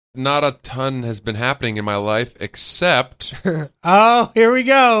not a ton has been happening in my life except Oh, here we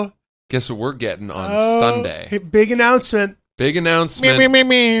go. guess what we're getting on Sunday? Big announcement. Big announcement. Meow, meow,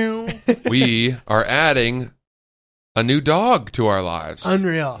 meow, meow. We are adding a new dog to our lives.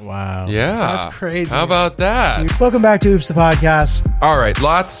 Unreal. Wow. Yeah. That's crazy. How about that? Welcome back to Oops the Podcast. All right,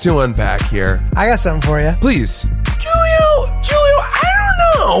 lots to unpack here. I got something for you. Please. Julio, I don't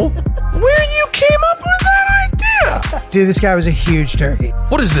know where you came up with that idea. Dude, this guy was a huge turkey.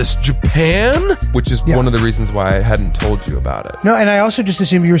 What is this, Japan? Which is Yeah. one of the reasons why I hadn't told you about it. No, and I also just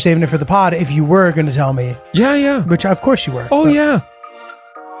assumed you were saving it for the pod if you were going to tell me, Yeah. which of course you were. Oh, But yeah.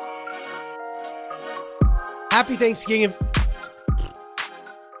 Happy Thanksgiving.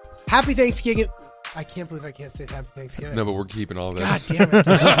 Happy Thanksgiving. I can't believe I can't say Happy Thanksgiving. No, but we're keeping all God this. damn it.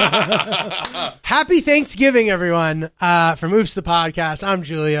 Happy Thanksgiving, everyone. From Oops the Podcast, I'm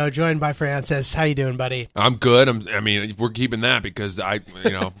Julio, joined by Francis. How you doing, buddy? I'm good. We're keeping that because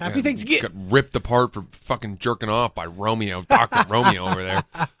Happy Thanksgiving. got ripped apart for fucking jerking off by Romeo, Dr. Romeo over there.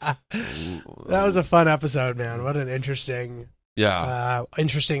 That was a fun episode, man. What an interesting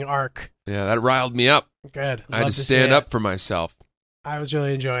arc. Yeah, that riled me up. Good. I had Love to see stand it. up for myself. I was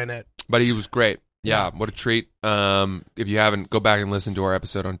really enjoying it. But he was great. Yeah, what a treat. If you haven't, go back and listen to our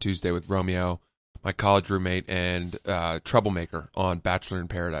episode on Tuesday with Romeo, my college roommate, and Troublemaker on Bachelor in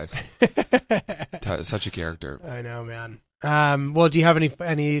Paradise. Such a character. I know, man. Well, do you have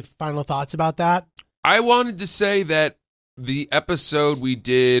any final thoughts about that? I wanted to say that the episode we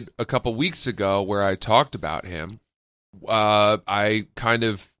did a couple weeks ago where I talked about him, I kind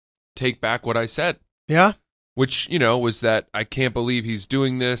of take back what I said. Yeah? Which, was that I can't believe he's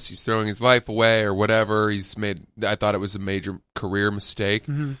doing this. He's throwing his life away or whatever. I thought it was a major career mistake.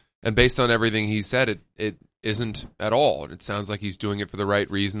 Mm-hmm. And based on everything he said, it isn't at all. It sounds like he's doing it for the right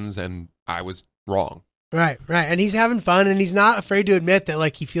reasons, and I was wrong. Right. And he's having fun, and he's not afraid to admit that,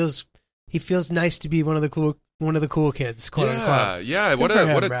 like, he feels nice to be one of the cool kids, quote unquote. Yeah. Good for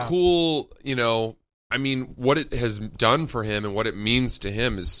him, What a bro. cool, what it has done for him and what it means to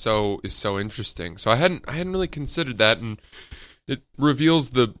him is so interesting. So I hadn't really considered that, and it reveals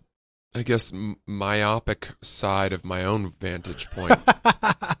the, I guess, myopic side of my own vantage point,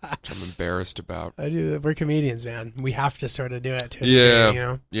 which I'm embarrassed about. I do. We're comedians, man. We have to sort of do it too.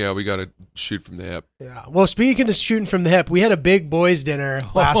 Yeah, yeah, we got to shoot from the hip. Yeah. Well, speaking of shooting from the hip, we had a big boys' dinner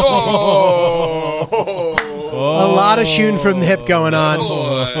last week. A lot of shooting from the hip going on.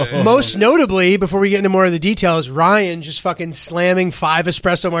 Most notably, before we get into more of the details, Ryan just fucking slamming 5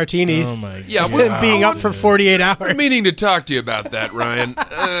 espresso martinis. Oh my Yeah, God. we're Being up for 48 hours. I'm meaning to talk to you about that, Ryan.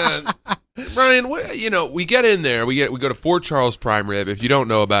 Ryan, we get in there. We go to Fort Charles Prime Rib. If you don't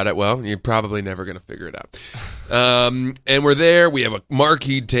know about it, well, you're probably never going to figure it out. And we're there. We have a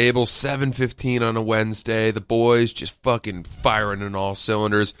marquee table, 7:15 on a Wednesday. The boys just fucking firing on all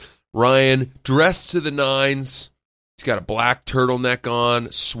cylinders. Ryan, dressed to the nines. He's got a black turtleneck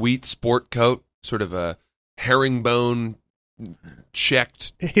on, sweet sport coat, sort of a herringbone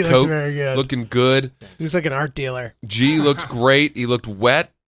checked He looks coat, very good. looking good. He looks like an art dealer. G looked great. He looked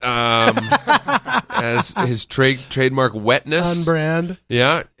wet, as his trademark wetness. On brand.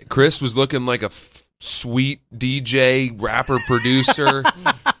 Yeah, Chris was looking like a sweet DJ, rapper, producer,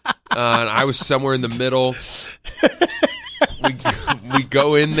 and I was somewhere in the middle. We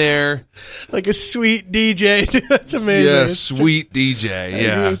go in there. Like a sweet DJ. Dude, that's amazing. Yeah, It's sweet DJ. true. I agree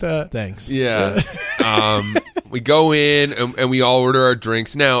Yeah. with that. Thanks. Yeah. We go in and we all order our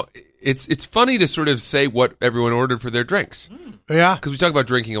drinks. Now, it's funny to sort of say what everyone ordered for their drinks Yeah, because we talk about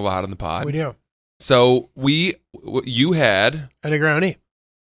drinking a lot on the pod. we do. So you had, A Negroni.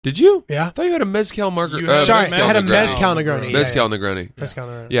 did you? Yeah. I thought you had a mezcal margarita. You had Sorry, Mezcal I had a Negroni. mezcal Negroni. Mezcal Negroni. Mezcal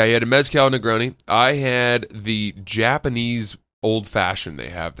Negroni. Yeah, he had a mezcal Negroni. I had the Japanese old fashioned they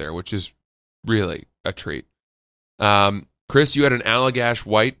have there, which is really a treat. Chris, you had an Allagash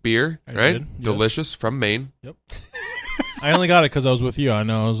white beer, I right? did, yes. Delicious from Maine. I only got it because I was with you. I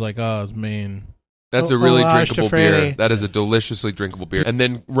know. I was like, oh, it's Maine. That's a really Homage to drinkable beer. Franny. That is a deliciously drinkable beer. And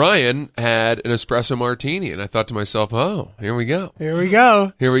then Ryan had an espresso martini, and I thought to myself, oh, here we go. Here we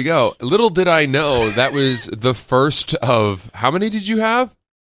go. Here we go. Little did I know that was the first of, how many did you have?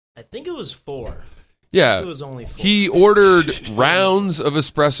 I think it was 4. Yeah. It was only 4. He ordered rounds of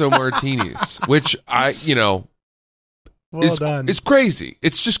espresso martinis, which Well done. is crazy.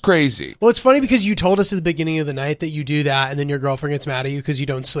 It's just crazy. Well, it's funny because you told us at the beginning of the night that you do that, and then your girlfriend gets mad at you because you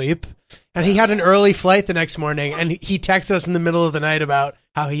don't sleep. And he had an early flight the next morning, and he texted us in the middle of the night about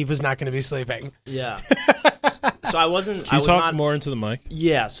how he was not going to be sleeping. Yeah. So I wasn't. Can I you was talk not, more into the mic?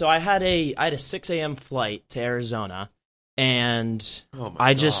 Yeah. So I had a 6 a.m. flight to Arizona, and Oh my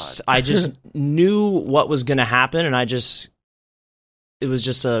I just knew what was going to happen, and I just it was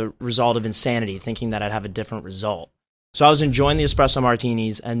just a result of insanity, thinking that I'd have a different result. So I was enjoying the espresso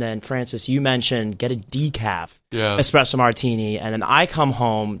martinis, and then Francis, you mentioned get a decaf espresso martini, and then I come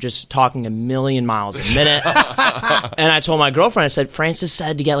home just talking a million miles a minute, and I told my girlfriend, I said, Francis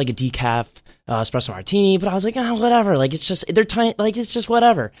said to get like a decaf espresso martini, but I was like, whatever, like it's just, they're tiny, like it's just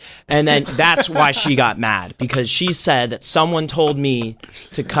whatever. And then that's why she got mad, because she said that someone told me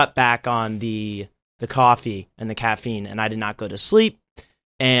to cut back on the coffee and the caffeine, and I did not go to sleep.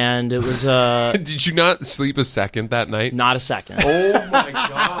 And it was Did you not sleep a second that night? Not a second. Oh my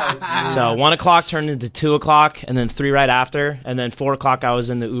god! Dude. So 1 o'clock turned into 2 o'clock, and then 3 right after, and then 4 o'clock I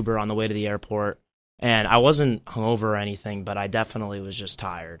was in the Uber on the way to the airport, and I wasn't hungover or anything, but I definitely was just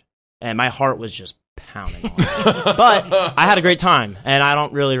tired, and my heart was just pounding. But I had a great time, and I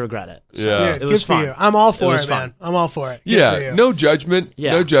don't really regret it. So Yeah. it was good for fun. you. I'm all for was it, man. fun. I'm all for it. Good for Yeah, you. no judgment.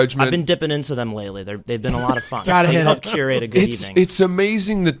 Yeah. No judgment. I've been dipping into them lately. They've been a lot of fun. Gotta They hit help it. curate a good evening. It's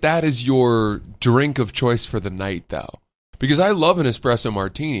amazing that is your drink of choice for the night, though, because I love an espresso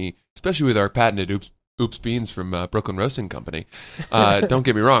martini, especially with our patented Oops beans from Brooklyn Roasting Company. Don't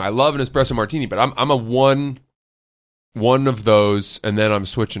get me wrong, I love an espresso martini, but I'm a one of those, and then I'm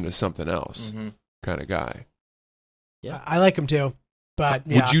switching to something else kind of guy. I like them too. But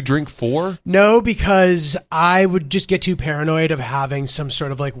yeah. Would you drink 4? No, because I would just get too paranoid of having some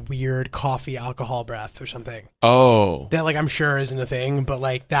sort of like weird coffee alcohol breath or something. Oh, That like I'm sure isn't a thing, but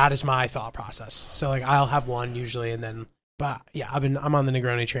like that is my thought process. So like I'll have one usually, and then, but yeah, I'm on the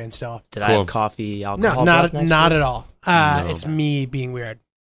Negroni train still. Did I Cool. have coffee, alcohol? No, breath next not week? at all. No. It's me being weird.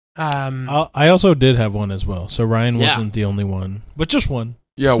 I also did have one as well, so Ryan Yeah. wasn't the only one, but just one.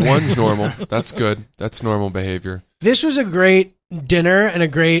 yeah, one's normal. That's good. That's normal behavior. This was a great dinner and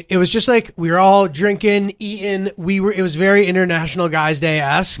it was just like we were all drinking, eating. It was very International Guys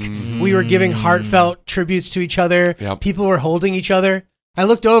Day-esque. We were giving heartfelt tributes to each other. Yep. People were holding each other. I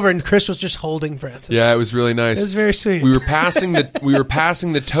looked over and Chris was just holding Francis. Yeah, it was really nice. It was very sweet. We were passing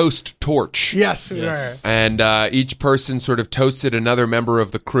the toast torch. Yes, we were. And each person sort of toasted another member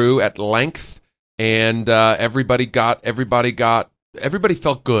of the crew at length, and everybody felt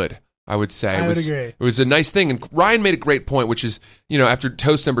good. I would say I would agree. It was a nice thing, and Ryan made a great point, which is, after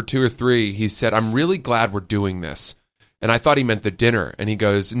toast number 2 or 3, he said, "I'm really glad we're doing this," and I thought he meant the dinner, and he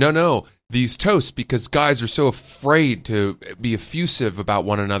goes, "No, these toasts, because guys are so afraid to be effusive about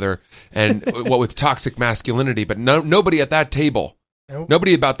one another, and what with toxic masculinity, but nobody at that table." Nope.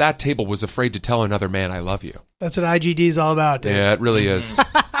 Nobody about that table was afraid to tell another man, "I love you." That's what IGD is all about, dude. Yeah, it really is.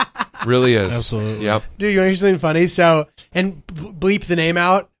 Really is. Absolutely. Yep. Dude, you want to hear something funny? So, and bleep the name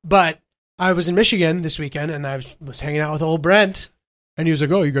out, but I was in Michigan this weekend, and I was hanging out with old Brent, and he was like,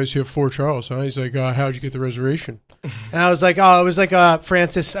 "Oh, you guys here at Fort Charles, huh?" He's like, "How'd you get the reservation?" And I was like, "Oh, it was like a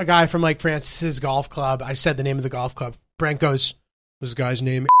guy from like Francis's golf club." I said the name of the golf club. Brent goes, "Was the guy's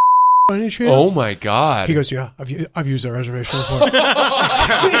name by any chance?" Oh my God. He goes, "Yeah, I've used that reservation before."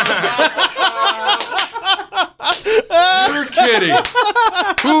 You're kidding.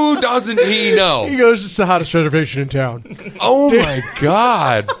 Who doesn't he He know? goes, "It's the hottest reservation in town." Oh my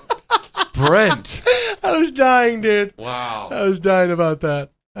God. Brent. I was dying, dude. Wow. I was dying about that.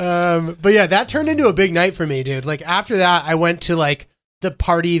 But yeah, that turned into a big night for me, dude. Like after that, I went to like the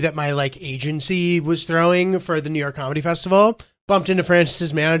party that my like agency was throwing for the New York Comedy Festival. Bumped into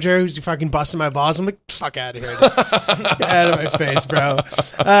Francis's manager, who's fucking busting my balls. I'm like, fuck out of here, dude. Get out of my face, bro.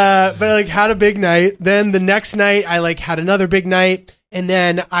 But I like had a big night. Then the next night, I like had another big night. And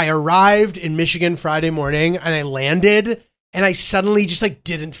then I arrived in Michigan Friday morning, and I landed, and I suddenly just like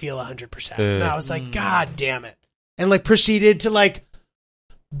didn't feel 100%. And I was like, God damn it. And like proceeded to like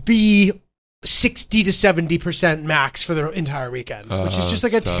be 60 to 70% max for the entire weekend, which is just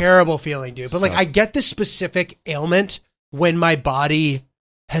like a it's tough. terrible feeling, dude. But like Tough. I get this specific ailment when my body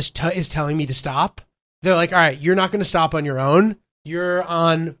is telling me to stop. They're like, all right, you're not going to stop on your own. You're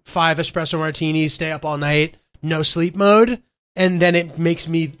on 5 espresso martinis, stay up all night, no sleep mode. And then it makes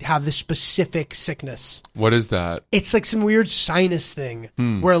me have this specific sickness. What is that? It's like some weird sinus thing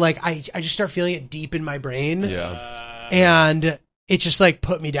where like I just start feeling it deep in my brain. Yeah. And it just like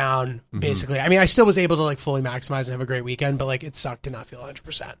put me down basically. I mean, I still was able to like fully maximize and have a great weekend, but like it sucked to not feel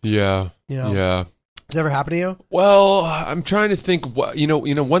 100%. Yeah. You know? Yeah. Does that ever happen to you? Well, I'm trying to think. What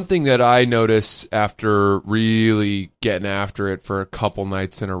one thing that I notice after really getting after it for a couple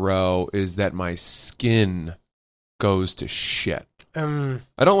nights in a row is that my skin goes to shit. I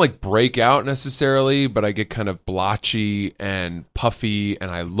don't like break out necessarily, but I get kind of blotchy and puffy,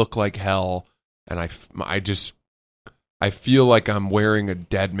 and I look like hell, and I feel like I'm wearing a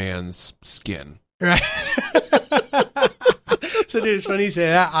dead man's skin. Right. So dude, it's funny you say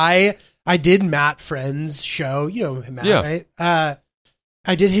that. I did Matt Friend's show. You know Matt, Yeah. right?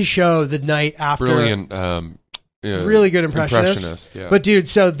 I did his show the night after. Brilliant. Really good impressionist. Yeah. But dude,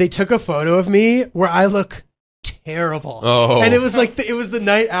 so they took a photo of me where I look terrible. Oh. And it was like it was the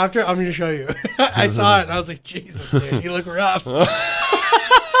night after. I'm going to show you. I saw it and I was like, Jesus, dude, you look rough.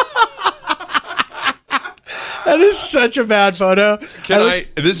 That is such a bad photo.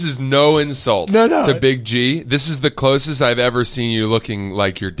 This is no insult to Big G. This is the closest I've ever seen you looking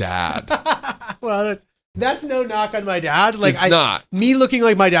like your dad. Well, that's no knock on my dad. Like, it's not. Me looking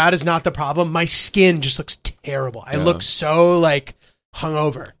like my dad is not the problem. My skin just looks terrible. I look so like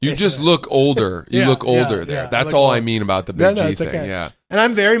hungover. You just look older. You look older there. That's all I mean about the Big G thing. Okay. Yeah. And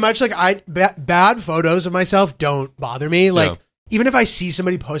I'm very much like bad photos of myself don't bother me. Like even if I see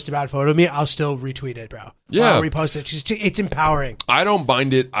somebody post a bad photo of me, I'll still retweet it, bro. Yeah. I'll repost it. It's empowering. I don't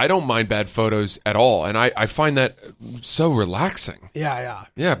mind it. I don't mind bad photos at all. And I find that so relaxing. Yeah.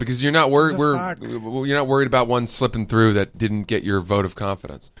 Yeah, because you're not worried you're not worried about one slipping through that didn't get your vote of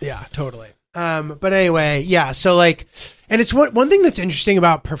confidence. Yeah, totally. But anyway, yeah, so like, and it's one thing that's interesting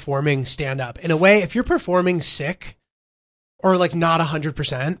about performing stand up. In a way, if you're performing sick or like not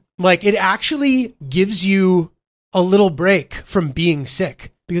 100%, like it actually gives you a little break from being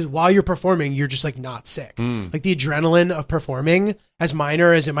sick, because while you're performing, you're just like not sick. Like the adrenaline of performing, as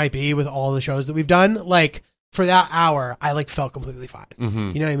minor as it might be with all the shows that we've done, like for that hour, I like felt completely fine. You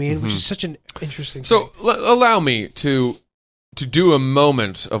know what I mean? Which is such an interesting thing. So allow me to do a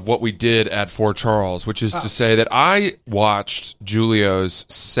moment of what we did at Fort Charles, which is to say that I watched Julio's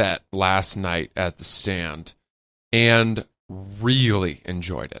set last night at the Stand and really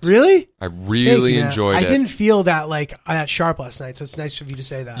enjoyed it. Really? I really enjoyed it. I didn't feel that like that sharp last night, so it's nice of you to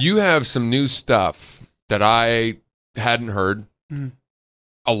say that. You have some new stuff that I hadn't heard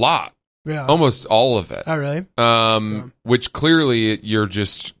a lot. Yeah. Almost all of it. Oh, really? Which clearly you're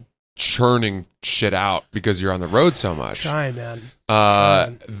just churning shit out because you're on the road so much. Trying, man.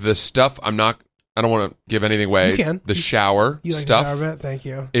 The stuff I don't want to give anything away. You can. The shower you like stuff the shower bit? Thank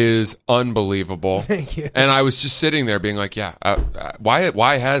you. is unbelievable. Thank you. And I was just sitting there being like,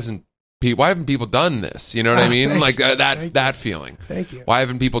 why haven't people done this? You know what I mean? Thanks, like man. that feeling. Thank you. Why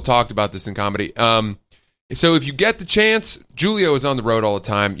haven't people talked about this in comedy? So if you get the chance, Julio is on the road all the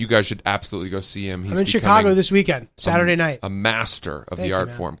time. You guys should absolutely go see him. I'm in Chicago this weekend, Saturday night. A master of Thank the art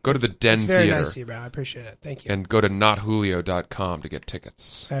man. form. Go to the Den It's very Theater. nice of you, bro. I appreciate it. Thank you. And go to notjulio.com to get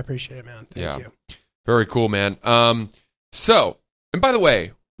tickets. I appreciate it, man. Thank you. Very cool, man. So, and by the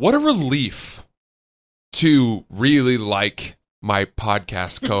way, what a relief to really like my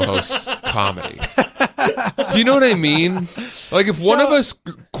podcast co-host's comedy. Do you know what I mean? Like if one of us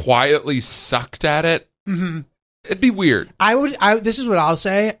quietly sucked at it, it'd be weird. This is what I'll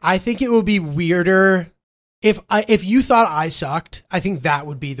say. I think it would be weirder if you thought I sucked. I think that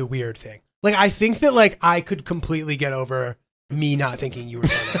would be the weird thing. Like I think that like I could completely get over me not thinking you were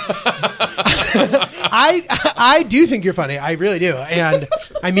funny. I do think you're funny. I really do, and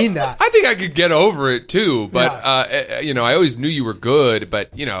I mean that. I think I could get over it too, but I always knew you were good.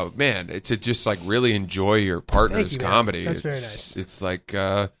 But man, it's to just like really enjoy your partner's comedy. That's very nice. It's like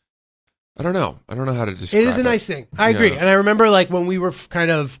I don't know how to describe it. It is a nice thing. I agree, and I remember like when we were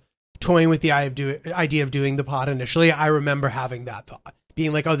kind of toying with the idea of doing the pod initially. I remember having that thought.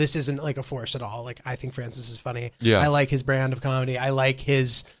 Being like, oh, this isn't like a force at all. Like, I think Francis is funny. Yeah. I like his brand of comedy. I like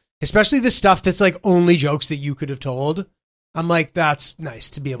his, especially the stuff that's like only jokes that you could have told. I'm like, that's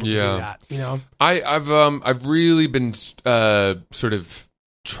nice to be able to do that. You know, I've really been sort of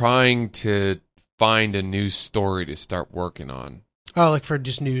trying to find a new story to start working on. Oh, like for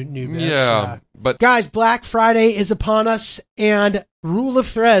just new bits. Yeah, but guys, Black Friday is upon us, and Rule of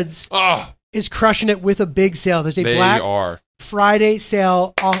Threads is crushing it with a big sale. There's a Black Friday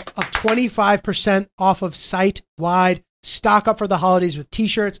sale of 25% off of site-wide. Stock up for the holidays with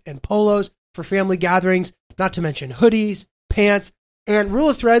t-shirts and polos for family gatherings, not to mention hoodies, pants, and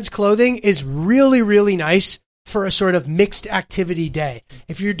Rule of Threads clothing is really, really nice for a sort of mixed activity day.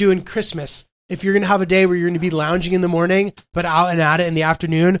 If you're doing Christmas, if you're going to have a day where you're going to be lounging in the morning, but out and at it in the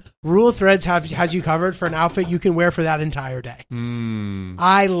afternoon, Rule of Threads has you covered for an outfit you can wear for that entire day.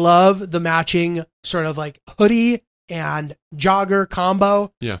 I love the matching sort of like hoodie and jogger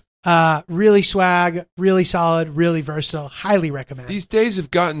combo. Yeah. Really swag, really solid, really versatile. Highly recommend. These days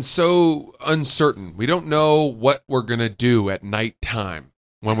have gotten so uncertain. We don't know what we're going to do at nighttime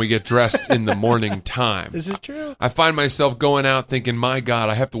when we get dressed in the morning time. This is true. I find myself going out thinking, my God,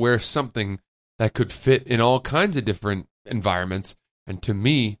 I have to wear something that could fit in all kinds of different environments. And to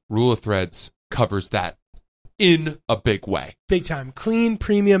me, Rule of Threads covers that in a big way. Big time. Clean,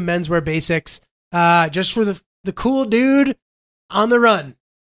 premium menswear basics. Just for the cool dude on the run.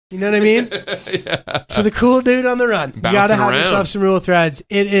 You know what I mean? Yeah. For the cool dude on the run. You got to Bouncing have around. yourself some Rule of Threads.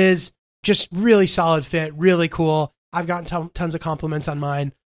 It is just really solid fit, really cool. I've gotten tons of compliments on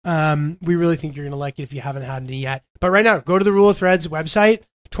mine. We really think you're going to like it if you haven't had any yet. But right now, go to the Rule of Threads website,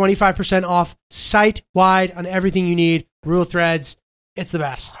 25% off site-wide on everything you need. Rule of Threads, it's the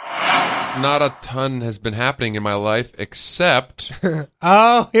best. Not a ton has been happening in my life except,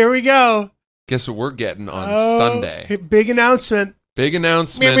 Oh, here we go. guess what we're getting on Oh, Sunday? Big announcement. Big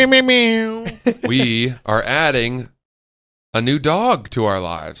announcement. We are adding a new dog to our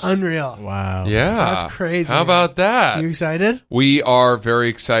lives. Unreal. Wow. Yeah. That's crazy. How about that? You excited? We are very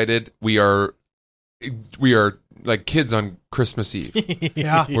excited. We are like kids on Christmas Eve.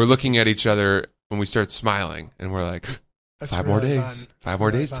 Yeah. We're looking at each other when we start smiling and we're like, That's five more really days. fun. Five That's more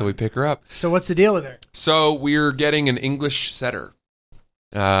really days fun. till we pick her up. So what's the deal with her? So we're getting an English setter.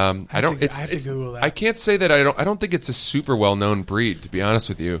 I I don't. have to Google that. I can't say that I don't. I don't think it's a super well known breed, to be honest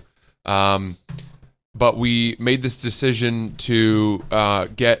with you. But we made this decision to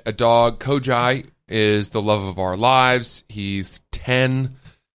get a dog. Kojai is the love of our lives. He's 10,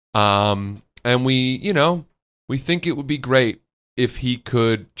 and we think it would be great if he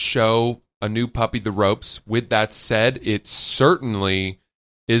could show a new puppy the ropes. With that said, it certainly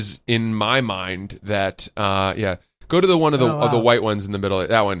is in my mind that go to the one of the of the white ones in the middle.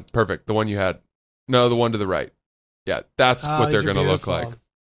 That one, perfect. The one you had. No, the one to the right. Yeah, that's what these they're are going to look beautiful.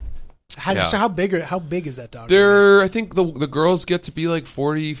 like. So how big is that dog? They're, I think the girls get to be like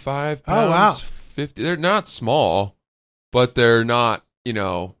 45 pounds. Oh, wow. 50. They're not small, but they're not,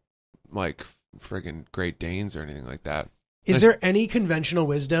 like friggin' Great Danes or anything like that. Is there any conventional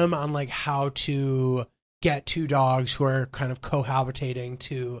wisdom on like how to get two dogs who are kind of cohabitating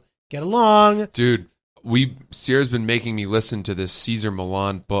to get along Dude, Sierra's been making me listen to this Cesar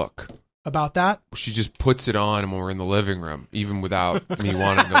Millan book. about that? She just puts it on when we're in the living room, even without me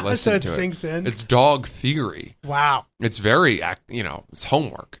wanting to listen So it to it. sinks in. It's dog theory. Wow. It's very, it's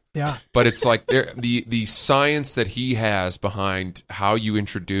homework. Yeah. But it's like the science that he has behind how you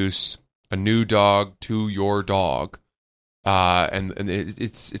introduce a new dog to your dog, and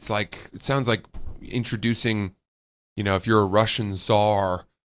it's like, it sounds like introducing, if you're a Russian czar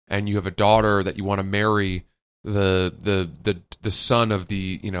and you have a daughter that you want to marry the son of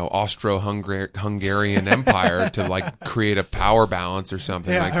the Austro-Hungarian Empire to like create a power balance or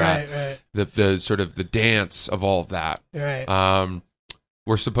something like that. Right. The sort of the dance of all of that. Right.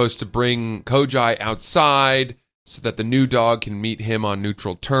 We're supposed to bring Kojai outside so that the new dog can meet him on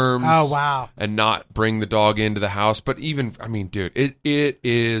neutral terms. Oh wow. And not bring the dog into the house. But even, dude, it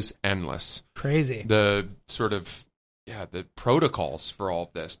is endless. Crazy. The sort of, the protocols for all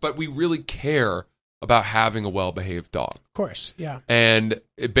of this. But we really care about having a well-behaved dog. Of course. Yeah. And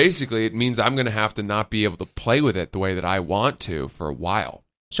it means I'm going to have to not be able to play with it the way that I want to for a while.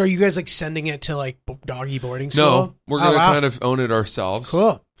 So are you guys like sending it to like doggy boarding school? No, we're going to kind of own it ourselves.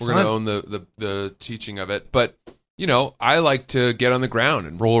 Cool. We're going to own the teaching of it. But, I like to get on the ground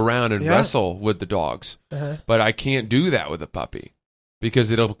and roll around and wrestle with the dogs. Uh-huh. But I can't do that with a puppy because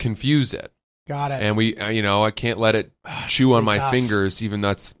it'll confuse it. Got it. And I can't let it chew on my tough. fingers, even though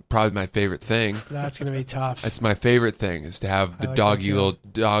that's probably my favorite thing. That's going to be tough. That's my favorite thing, is to have the like doggy that too. little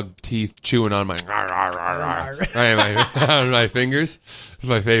dog teeth chewing on my on my fingers. It's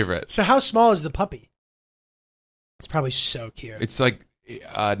my favorite. So how small is the puppy? It's probably so cute. It's like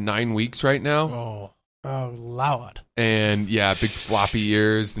 9 weeks right now. Oh, loud. And big floppy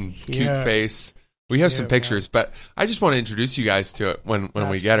ears and cute Yeah. face. We have some Yeah, pictures, but I just want to introduce you guys to it when we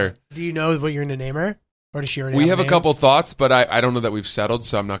That's get her. fun. Do you know what you're going to name her? Or does she already We have have a name? couple thoughts, but I don't know that we've settled,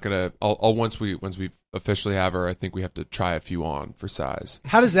 so I'm not gonna. I'll once we officially have her, I think we have to try a few on for size.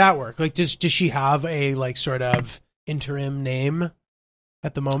 How does that work? Like, does she have a like sort of interim name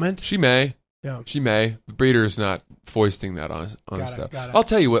at the moment? She may. Yeah. She may. The breeder's not foisting that on Got it, stuff. got it. I'll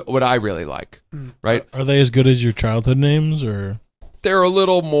tell you what I really like. Right? Are they as good as your childhood names, or They're a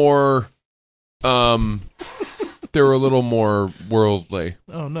little more. They're a little more worldly,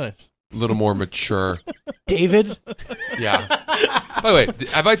 oh, nice. a little more mature. David? Yeah. By the way,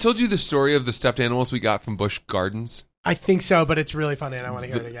 have I told you the story of the stuffed animals we got from Busch Gardens? I think so, but it's really funny and I want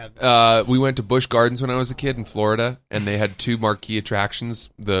to hear it again. We went to Busch Gardens when I was a kid in Florida, and they had two marquee attractions,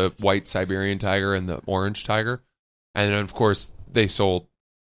 the white Siberian tiger and the orange tiger. And then, of course, they sold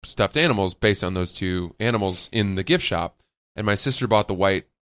stuffed animals based on those two animals in the gift shop. And my sister bought the white,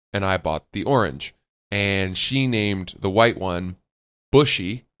 and I bought the orange. And she named the white one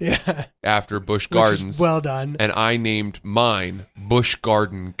Bushy, Yeah. after Busch Which is Gardens. well done. And I named mine Busch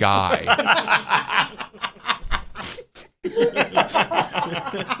Garden Guy.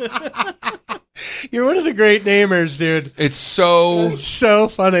 You're one of the great namers, dude. It's so That's so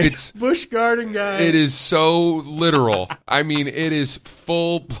funny. It's- Busch Garden guy. it is so literal. I mean, it is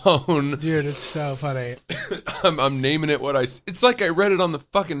full blown. Dude, it's so funny. I'm naming it it's like I read it on the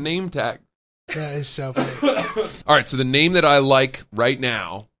fucking name tag. That is so funny. All right, so the name that I like right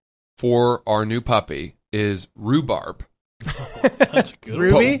now for our new puppy is Rhubarb. That's a good.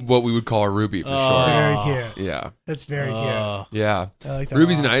 Ruby? What we would call a Ruby for Very Oh. cute. sure. Yeah. That's very cute. Yeah. I like that.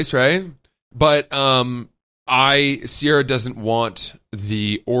 Ruby's a lot. nice, right? But Sierra doesn't want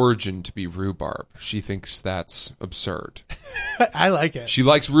the origin to be rhubarb. She thinks that's absurd. I like it. She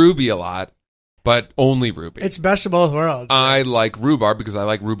likes Ruby a lot, but only Ruby. It's best of both worlds. I like rhubarb because I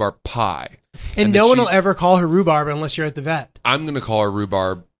like rhubarb pie. and no one will ever call her rhubarb unless you're at the vet. I'm going to call her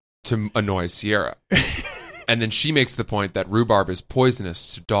rhubarb to annoy Sierra. And then she makes the point that rhubarb is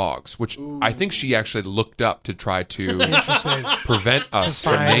poisonous to dogs, which I think she actually looked up to try to Interesting. prevent us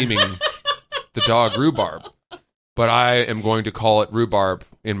from Fine. naming the dog rhubarb. But I am going to call it rhubarb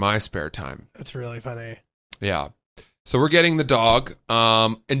in my spare time. That's really funny. Yeah. So we're getting the dog.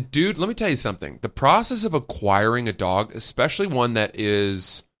 And dude, let me tell you something. The process of acquiring a dog, especially one that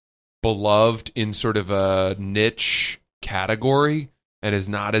is beloved in sort of a niche category and is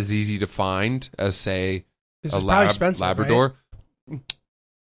not as easy to find as, say, This a is probably expensive, Labrador. right?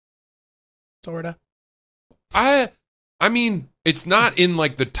 Sorta. I mean, it's not in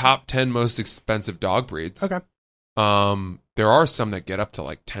like the top 10 most expensive dog breeds. Okay. There are some that get up to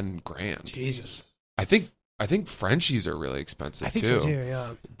like 10 grand. Jesus. I think Frenchies are really expensive I think too. so too,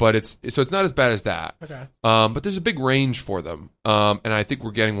 yeah. But it's not as bad as that. Okay. But there's a big range for them. And I think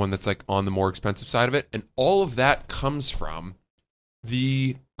we're getting one that's like on the more expensive side of it. And all of that comes from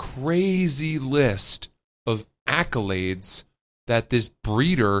the crazy list of accolades that this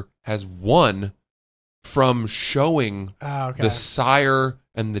breeder has won from showing Oh, okay. the sire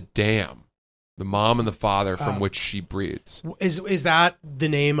and the dam, the mom and the father from Oh. which she breeds. Is that the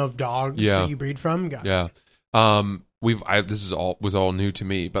name of dogs Yeah. that you breed from? Got it. Yeah. This was all new to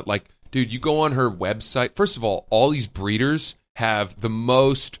me, but like, dude, you go on her website. First of all these breeders have the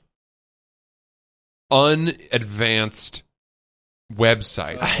most unadvanced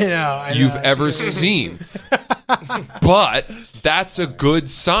websites I know. you've ever seen. But that's a good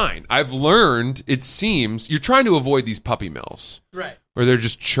sign. I've learned, it seems, you're trying to avoid these puppy mills Right. where they're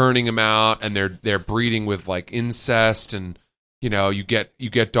just churning them out and they're breeding with like incest, and you know, you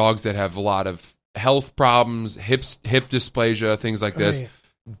get dogs that have a lot of health problems, hip dysplasia, things like this, Right.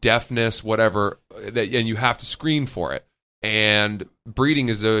 deafness, whatever, and you have to screen for it. And breeding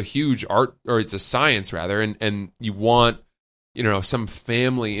is a huge art, or it's a science rather, and you want, you know, some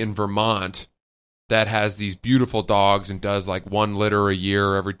family in Vermont that has these beautiful dogs and does like one litter a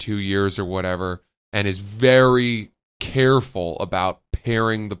year every 2 years or whatever, and is very careful about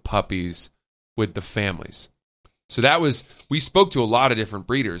pairing the puppies with the families. So we spoke to a lot of different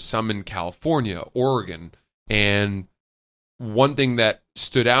breeders, some in California, Oregon, and one thing that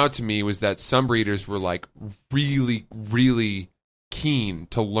stood out to me was that some breeders were like really, really keen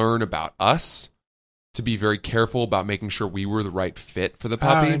to learn about us, to be very careful about making sure we were the right fit for the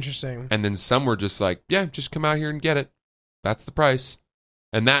puppy. Oh, interesting. And then some were just like, yeah, just come out here and get it. That's the price.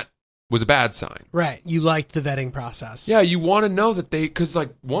 And that was a bad sign. Right. You liked the vetting process. Yeah, you want to know that because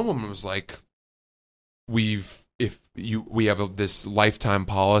like one woman was like, we have this lifetime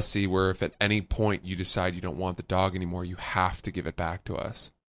policy where if at any point you decide you don't want the dog anymore, you have to give it back to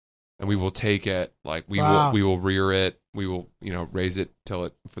us, and we will take it. Like we will rear it. We will, you know, raise it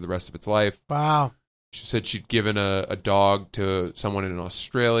for the rest of its life. Wow. She said she'd given a dog to someone in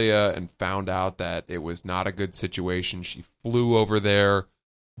Australia and found out that it was not a good situation. She flew over there,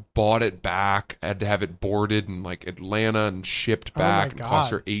 bought it back, had to have it boarded in like Atlanta and shipped back, and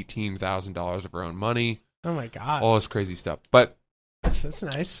cost her $18,000 of her own money. Oh my God. All this crazy stuff. But That's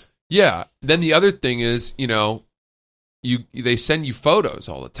nice. yeah, then the other thing is, you know, they send you photos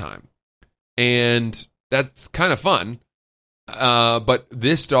all the time, and that's kind of fun. But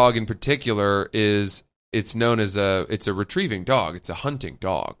this dog in particular it's known as it's a retrieving dog. It's a hunting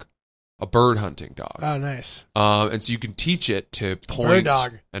dog, a bird hunting dog. Oh, nice. And so you can teach it to point bird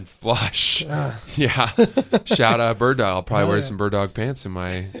dog. and flush. Ah. Yeah. Shout out bird dog. I'll probably Oh, wear yeah. some bird dog pants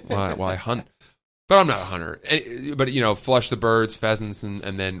while I hunt. But I'm not a hunter. But you know, flush the birds, pheasants, and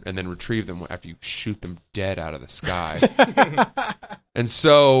then retrieve them after you shoot them dead out of the sky. And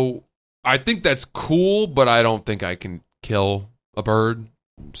so I think that's cool, but I don't think I can kill a bird.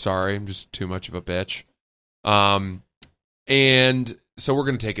 I'm sorry, I'm just too much of a bitch. And so we're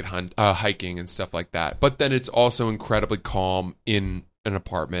going to take it hiking and stuff like that. But then it's also incredibly calm in an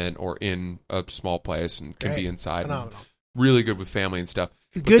apartment or in a small place and can be inside. Phenomenal. really good with family and stuff.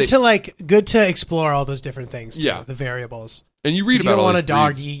 Good to explore all those different things too, the variables. And you read 'Cause about you don't all want a these dog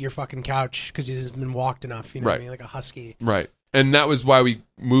breeds. to eat your fucking couch because he hasn't been walked enough, you know what I mean? Like a husky. Right. And that was why we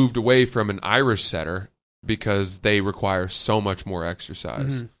moved away from an Irish setter, because they require so much more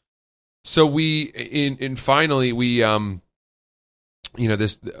exercise. So finally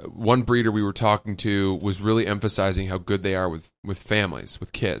this one breeder we were talking to was really emphasizing how good they are with families,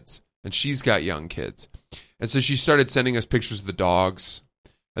 with kids. And she's got young kids. And so she started sending us pictures of the dogs.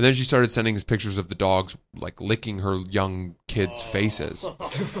 And then she started sending us pictures of the dogs, like, licking her young kids' faces.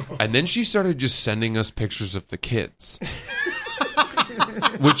 And then she started just sending us pictures of the kids,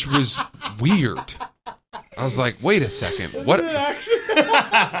 which was weird. I was like, wait a second. What?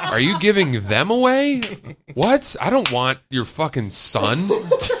 Are you giving them away? What? I don't want your fucking son.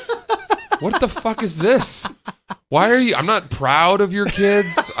 What the fuck is this? Why are you? I'm not proud of your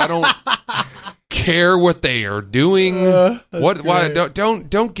kids. I don't care what they are doing. What? Why?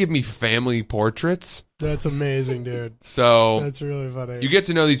 Don't give me family portraits. That's amazing, dude. So that's really funny. You get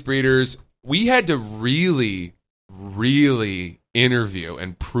to know these breeders. We had to really, really interview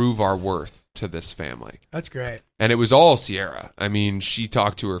and prove our worth to this family. That's great. And it was all Sierra. I mean, she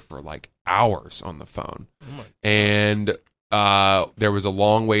talked to her for like hours on the phone. And there was a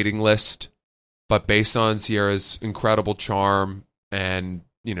long waiting list, but based on Sierra's incredible charm and,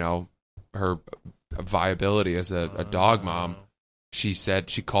 her viability as a dog mom, she said,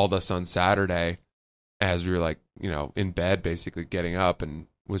 she called us on Saturday as we were like, in bed, basically getting up, and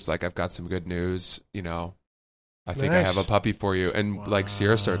was like, I've got some good news, I think I have a puppy for you. And like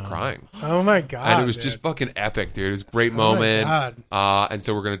Sierra started crying. Oh my God. And it was just fucking epic, dude. It was a great moment. And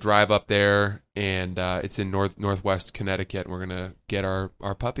so we're going to drive up there, and it's in northwest Connecticut, and we're going to get our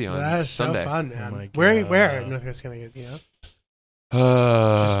puppy on That's Sunday. So fun, man. Where? Northwest Connecticut,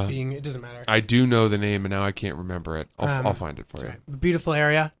 it doesn't matter. I do know the name, and now I can't remember it. I'll find it for you. Right. Beautiful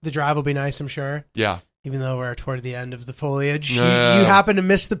area. The drive will be nice, I'm sure. Yeah. Even though we're toward the end of the foliage. You happen to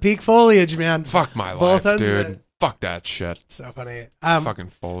miss the peak foliage, man. Fuck my Both life, ends of dude. it. Fuck that shit. So funny. Fucking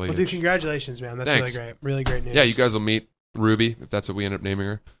foliage. Well, dude, congratulations, man. That's Thanks. really great. Really great news. Yeah, you guys will meet Ruby, if that's what we end up naming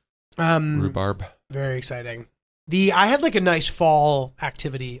her. Rhubarb. Very exciting. I had like a nice fall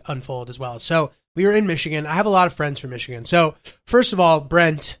activity unfold as well. So we were in Michigan. I have a lot of friends from Michigan. So first of all,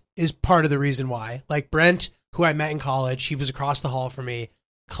 Brent is part of the reason why. Like Brent, who I met in college, he was across the hall from me.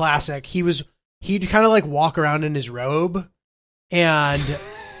 Classic. He'd kind of like walk around in his robe, and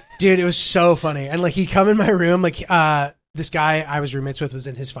dude, it was so funny. And like he'd come in my room, like this guy I was roommates with was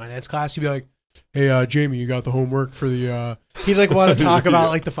in his finance class. He'd be like, "Hey, Jamie, you got the homework for the?" He'd like want to talk about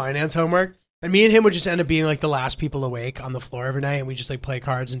like the finance homework. And me and him would just end up being like the last people awake on the floor every night, and we just like play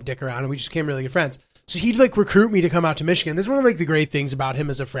cards and dick around, and we just became really good friends. So he'd like recruit me to come out to Michigan. This is one of like the great things about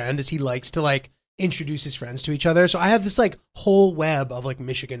him as a friend is he likes to like introduce his friends to each other. So I have this like whole web of like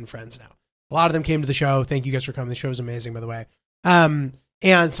Michigan friends now. A lot of them came to the show. Thank you guys for coming. The show was amazing, by the way. And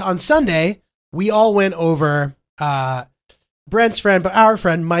on Sunday, we all went over Brent's friend, but our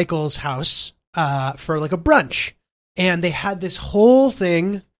friend Michael's house for like a brunch. And they had this whole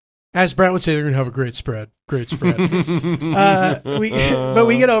thing. As Brent would say, they're going to have a great spread. Great spread. But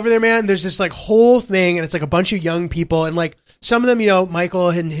we get over there, man. There's this like whole thing, and it's like a bunch of young people. And like some of them,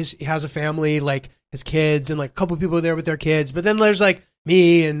 Michael and he has a family, like his kids, and like a couple of people there with their kids. But then there's like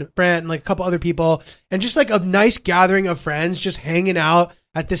me and Brent and like a couple other people, and just like a nice gathering of friends just hanging out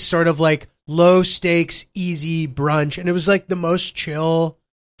at this sort of like low stakes, easy brunch. And it was like the most chill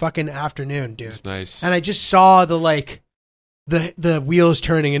fucking afternoon, dude. It's nice. And I just saw the wheels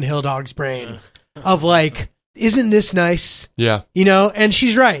turning in Hill Dog's brain of like, isn't this nice? Yeah. And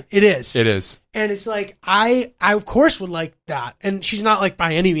she's right. It is. It is. And it's like, I of course would like that. And she's not like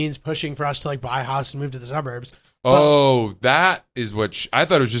by any means pushing for us to like buy a house and move to the suburbs. Oh, that is what I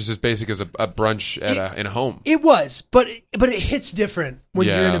thought it was just as basic as a brunch in a home. It was, but it hits different when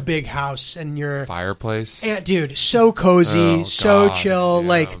you're in a big house and you're fireplace. And dude, so cozy, chill. Yeah.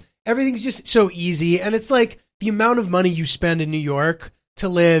 Like everything's just so easy. And it's like the amount of money you spend in New York to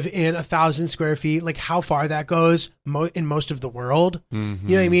live in 1,000 square feet, like how far that goes in most of the world. Mm-hmm.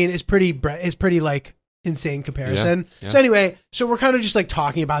 You know what I mean? It's pretty like insane comparison. Yeah. So anyway, so we're kind of just like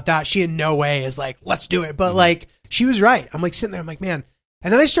talking about that. She in no way is like, let's do it. But like, she was right. I'm like sitting there, I'm like, man.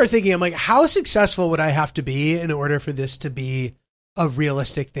 And then I start thinking, I'm like, how successful would I have to be in order for this to be a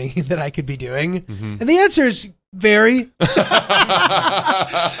realistic thing that I could be doing? Mm-hmm. And the answer is very.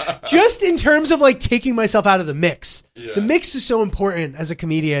 Just in terms of like taking myself out of the mix. Yeah. The mix is so important as a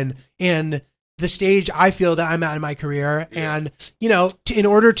comedian and the stage I feel that I'm at in my career. Yeah. And, in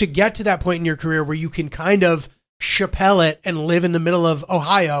order to get to that point in your career where you can kind of Chappelle it and live in the middle of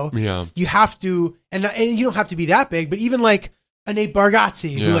Ohio. Yeah. You have to, and you don't have to be that big, but even like a Nate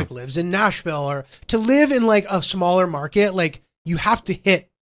Bargatze who like lives in Nashville, or to live in like a smaller market, like you have to hit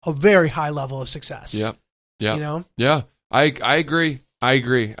a very high level of success. Yeah. Yeah. You know? Yeah. I agree. I'm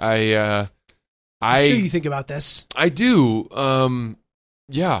sure you think about this. I do.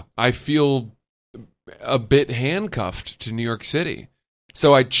 Yeah. I feel a bit handcuffed to New York City.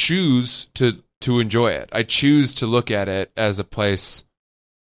 So I choose to enjoy it. I choose to look at it as a place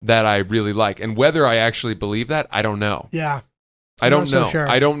that I really like. And whether I actually believe that, I don't know. Yeah. I don't know. So sure.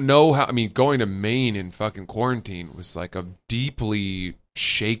 I don't know how. I mean, going to Maine in fucking quarantine was like a deeply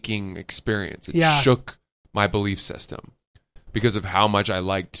shaking experience. It shook my belief system because of how much I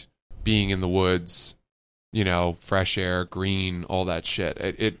liked being in the woods, you know, fresh air, green, all that shit.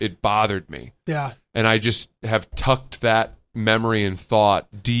 It bothered me. Yeah. And I just have tucked that memory and thought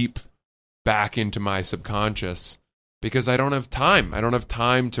deep back into my subconscious because I don't have time. I don't have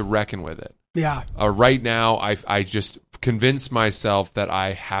time to reckon with it. Yeah. Right now, I just convince myself that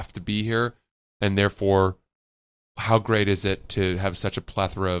I have to be here, and therefore, how great is it to have such a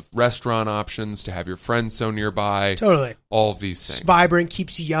plethora of restaurant options, to have your friends so nearby? Totally. All of these things. It's vibrant,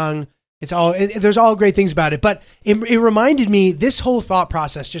 keeps you young. There's all great things about it, but it reminded me, this whole thought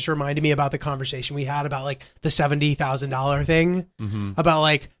process just reminded me about the conversation we had about like the $70,000 thing, about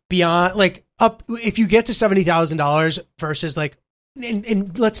like beyond, like up, if you get to $70,000 versus like,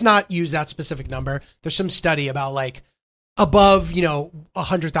 and let's not use that specific number. There's some study about like above, you know,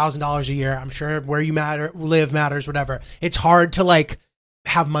 $100,000 a year. I'm sure where you live matters, whatever. It's hard to like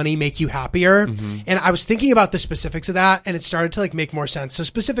have money make you happier. And I was thinking about the specifics of that, and it started to like make more sense. So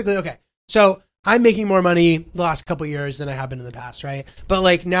specifically, okay, so I'm making more money the last couple of years than I have been in the past, right? But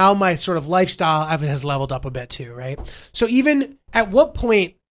like now my sort of lifestyle has leveled up a bit too, right? So even at what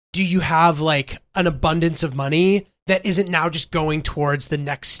point do you have like an abundance of money that isn't now just going towards the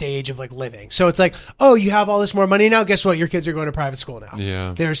next stage of like living? So it's like, oh, you have all this more money now. Guess what? Your kids are going to private school now.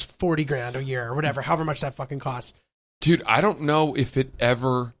 Yeah. There's 40 grand a year or whatever, however much that fucking costs. Dude, I don't know if it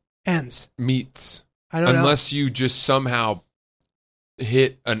ever Ends. meets. I don't know. Unless you just somehow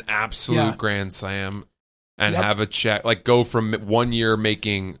hit an absolute grand slam and have a check, like go from 1 year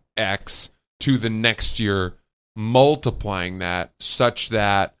making X to the next year multiplying that such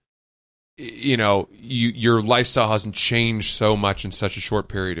that, you know, your lifestyle hasn't changed so much in such a short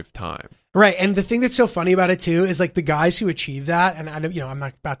period of time. Right. And the thing that's so funny about it too is like the guys who achieve that, and I know, you know, I'm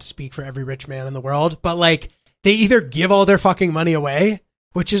not about to speak for every rich man in the world, but like they either give all their fucking money away,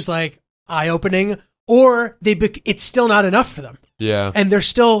 which is like eye-opening, or it's still not enough for them. Yeah. And they're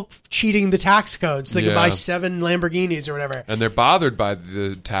still cheating the tax codes. So they can buy 7 Lamborghinis or whatever. And they're bothered by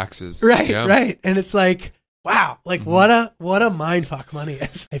the taxes. Right, right. And it's like, wow, like what a mind fuck money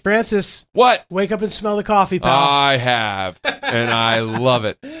is. Hey, Francis. What? Wake up and smell the coffee, pal. I have, and I love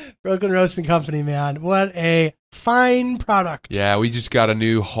it. Brooklyn Roasting Company, man. What a fine product. Yeah, we just got a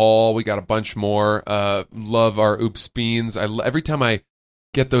new haul. We got a bunch more. Love our Oops Beans. Every time I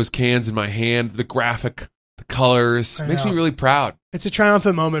get those cans in my hand, the graphic, the colors, makes me really proud. It's a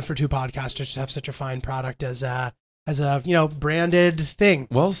triumphant moment for two podcasters to have such a fine product as a branded thing.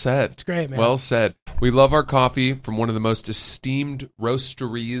 Well said. It's great, man. Well said. We love our coffee from one of the most esteemed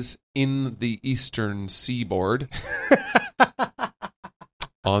roasteries in the Eastern Seaboard.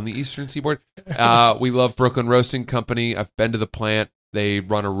 On the Eastern Seaboard. We love Brooklyn Roasting Company. I've been to the plant. They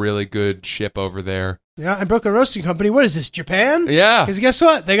run a really good ship over there. Yeah, and Brooklyn Roasting Company, what is this, Japan? Yeah. Because guess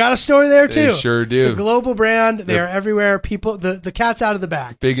what? They got a store there, too. They sure do. It's a global brand. They're everywhere. People, the cat's out of the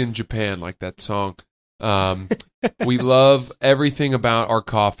bag. Big in Japan, like that song. We love everything about our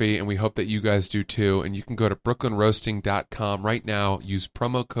coffee, and we hope that you guys do, too. And you can go to brooklynroasting.com right now. Use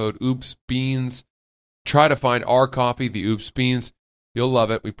promo code OOPSBEANS. Try to find our coffee, the Oops Beans. You'll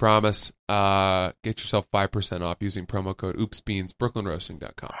love it, we promise. Get yourself 5% off using promo code OOPSBEANS,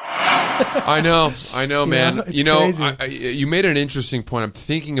 brooklynroasting.com. I know, man. You made an interesting point. I'm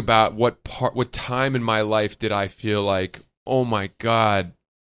thinking about what time in my life did I feel like, oh my God,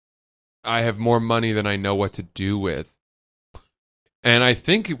 I have more money than I know what to do with. And I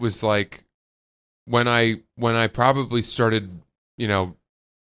think it was like when I probably started, you know,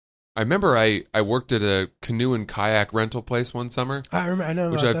 I remember I worked at a canoe and kayak rental place one summer. I remember, I know,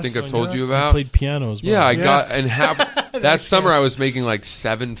 which I think I've told you about. I played piano as well. Yeah, I got and that summer I was making like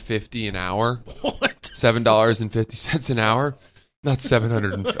 $7.50 an hour. What? $7.50 an hour. Not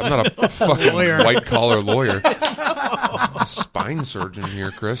 700. I'm not a fucking white collar lawyer. A spine surgeon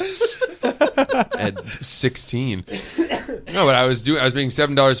here, Chris. At 16. No, but I was making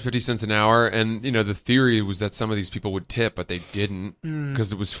 $7.50 an hour, and the theory was that some of these people would tip, but they didn't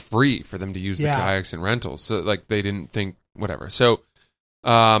because it was free for them to use the kayaks and rentals. So like they didn't think whatever. So,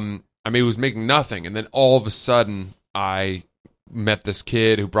 it was making nothing, and then all of a sudden I met this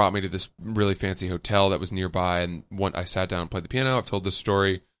kid who brought me to this really fancy hotel that was nearby, and I sat down and played the piano. I've told this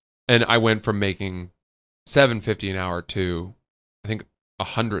story, and I went from making $7.50 an hour to I think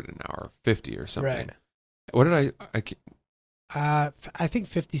 $100 an hour, 50 or something. Right. What did I think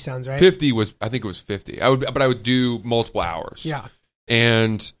 50 sounds right. 50 was, I think it was 50. I would do multiple hours. Yeah.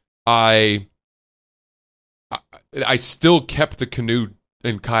 And I still kept the canoe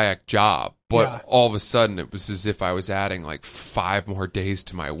and kayak job, but all of a sudden it was as if I was adding like 5 more days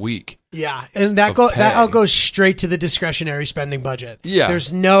to my week. Yeah, and that all goes straight to the discretionary spending budget. Yeah.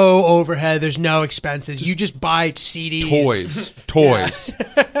 There's no overhead, there's no expenses. You just buy CDs. Toys.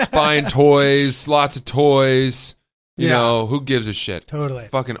 Just buying toys, lots of toys. You know, who gives a shit? Totally.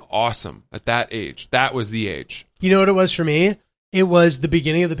 Fucking awesome at that age. That was the age. You know what it was for me? It was the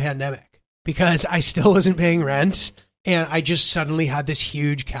beginning of the pandemic because I still wasn't paying rent. And I just suddenly had this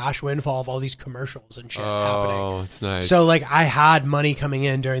huge cash windfall of all these commercials and shit happening. Oh, it's nice. So like I had money coming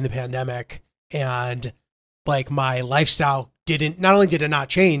in during the pandemic, and like my lifestyle not only did it not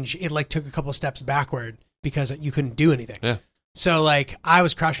change, it like took a couple steps backward because you couldn't do anything. Yeah. So like I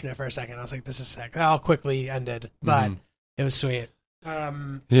was crushing it for a second. I was like, this is sick. That all quickly ended, but it was sweet.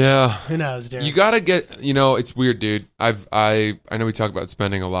 Yeah. Who knows, dude? You gotta get, it's weird, dude. I know we talk about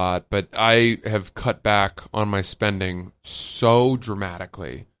spending a lot, but I have cut back on my spending so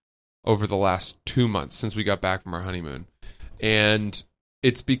dramatically over the last 2 months since we got back from our honeymoon. And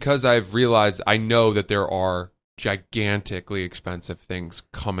it's because I've realized I know that there are gigantically expensive things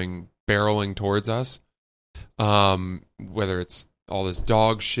barreling towards us. Whether it's all this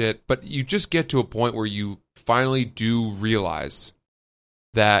dog shit, but you just get to a point where you finally do realize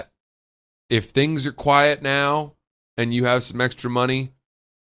that if things are quiet now and you have some extra money,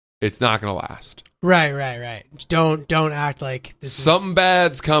 it's not going to last. Right. Don't act like something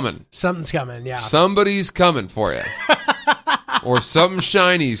bad's coming. Something's coming, yeah. Somebody's coming for you. Or something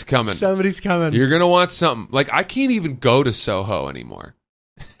shiny's coming. Somebody's coming. You're going to want something. Like, I can't even go to Soho anymore.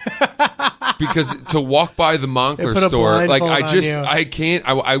 Because to walk by the Moncler store, like I can't.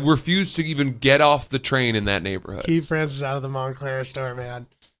 I refuse to even get off the train in that neighborhood. Keep Francis out of the Moncler store, man.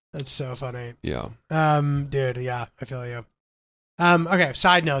 That's so funny. Yeah. Dude, yeah, I feel you. Okay,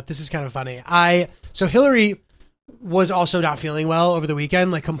 side note, this is kind of funny. So Hillary was also not feeling well over the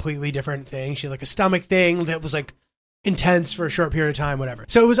weekend, like completely different thing. She had like a stomach thing that was like intense for a short period of time, whatever.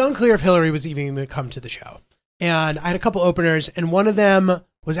 So it was unclear if Hillary was even going to come to the show. And I had a couple openers, and one of them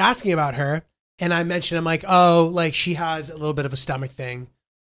was asking about her. And I mentioned, I'm like, oh, like she has a little bit of a stomach thing.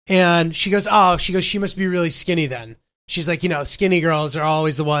 And she goes, she must be really skinny then. She's like, skinny girls are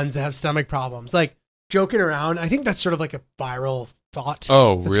always the ones that have stomach problems. Like joking around. I think that's sort of like a viral thought.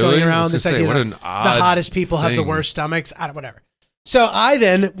 Oh, that's really? Going around this idea what that an odd the hottest people have the worst stomachs. Whatever. So I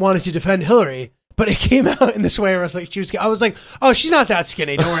then wanted to defend Hillary, but it came out in this way where I was like, I was like, oh, she's not that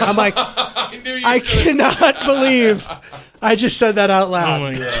skinny. Don't worry. I'm like, I cannot believe I just said that out loud.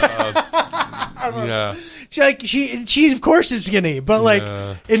 Oh my God. Yeah. She of course is skinny, but like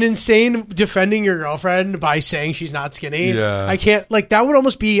an insane defending your girlfriend by saying she's not skinny. Yeah. I can't, like, that would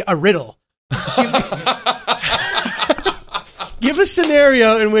almost be a riddle. Give a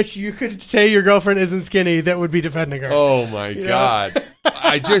scenario in which you could say your girlfriend isn't skinny that would be defending her. Oh my God.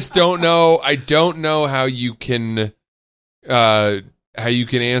 I just don't know. I don't know how you can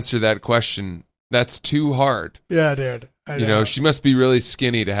answer that question. That's too hard. Yeah, dude. I know. She must be really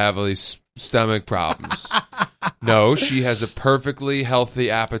skinny to have all these stomach problems. No, she has a perfectly healthy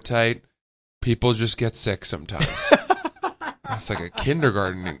appetite. People just get sick sometimes. It's like a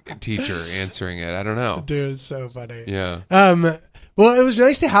kindergarten teacher answering it. I don't know. Dude, it's so funny. Yeah. Well, it was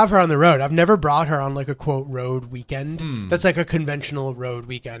nice to have her on the road. I've never brought her on like a quote road weekend. That's like a conventional road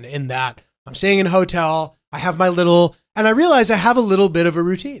weekend in that I'm staying in a hotel. I have my little, and I realize I have a little bit of a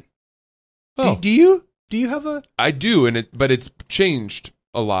routine. Oh. Do you have a? I do, but it's changed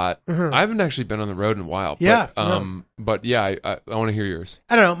a lot. I haven't actually been on the road in a while. Yeah. But yeah, I want to hear yours.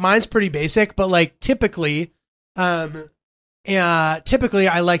 I don't know. Mine's pretty basic, but like typically I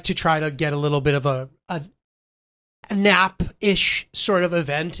like to try to get a little bit of a nap-ish sort of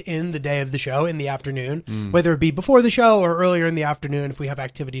event in the day of the show in the afternoon, whether it be before the show or earlier in the afternoon if we have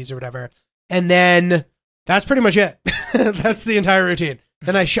activities or whatever. And then that's pretty much it. That's the entire routine.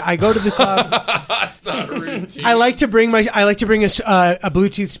 Then I go to the club. That's not a routine. I like to bring a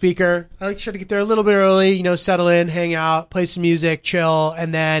Bluetooth speaker. I like to try to get there a little bit early, settle in, hang out, play some music, chill,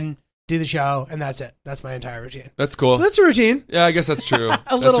 and then do the show, and that's it. That's my entire routine. That's cool. But that's a routine. Yeah, I guess that's true.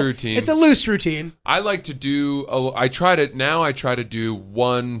 That's a routine. It's a loose routine. I like to do. I try to do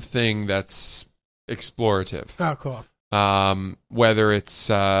one thing that's explorative. Oh, cool. Whether it's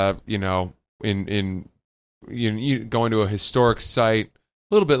in going to a historic site,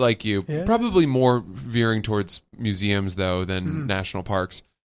 a little bit like you, probably more veering towards museums though than national parks.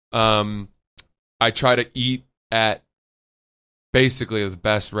 I try to eat at basically the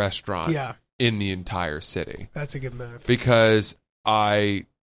best restaurant in the entire city. That's a good move. Because I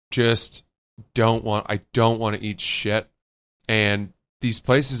just don't want to eat shit. And these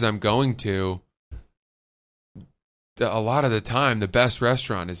places I'm going to, a lot of the time, the best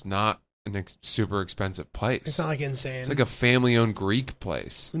restaurant is not a super expensive place. It's not like insane. It's like a family-owned Greek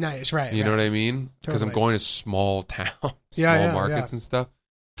place. Nice, right. You know what I mean? Because I'm going to small towns, small markets and stuff.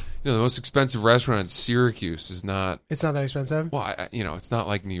 The most expensive restaurant in Syracuse is not... It's not that expensive? Well, it's not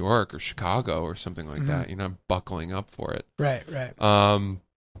like New York or Chicago or something like that. I'm buckling up for it. Right, right.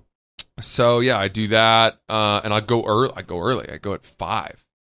 So, yeah, I do that. And I go early. I go at 5.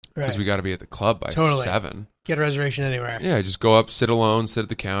 Because we got to be at the club by 7. Get a reservation anywhere. Yeah, I just go up, sit alone, sit at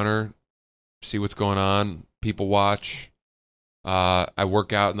the counter, see what's going on, people watch. I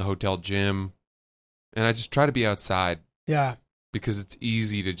work out in the hotel gym. And I just try to be outside. Yeah. Because it's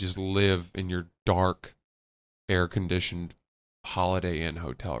easy to just live in your dark, air-conditioned Holiday Inn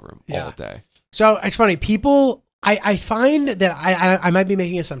hotel room all day. So it's funny. People, I find that I might be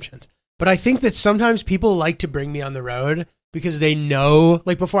making assumptions, but I think that sometimes people like to bring me on the road because they know,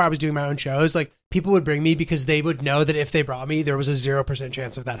 like before I was doing my own shows, like people would bring me because they would know that if they brought me, there was a 0%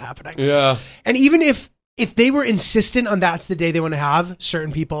 chance of that happening. Yeah. And even if they were insistent on that's the day they want to have,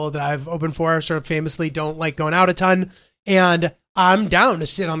 certain people that I've opened for sort of famously don't like going out a ton. And I'm down to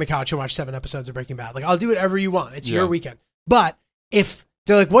sit on the couch and watch 7 episodes of Breaking Bad. Like, I'll do whatever you want. It's your weekend. But if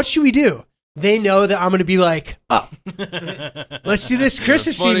they're like, what should we do? They know that I'm going to be like, oh, let's do this. Chris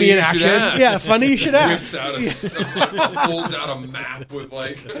has seen me in action. Yeah, funny you should ask. Holds out a map with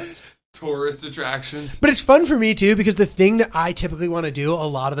like tourist attractions. But it's fun for me too, because the thing that I typically want to do a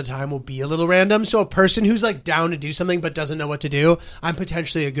lot of the time will be a little random. So a person who's like down to do something but doesn't know what to do, I'm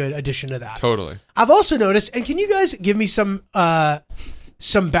potentially a good addition to that. Totally. I've also noticed, and can you guys give me some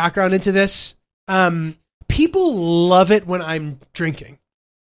background into this? People love it when I'm drinking.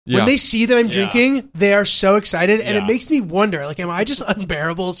 Yeah. When they see that I'm drinking, they are so excited, and it makes me wonder, like, am I just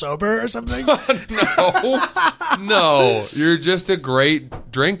unbearable sober or something? No, you're just a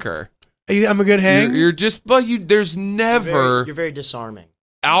great drinker. I'm a good hang. You're just, but there's never. You're very disarming.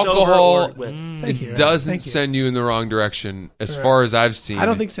 Alcohol doesn't send you in the wrong direction, as far as I've seen. I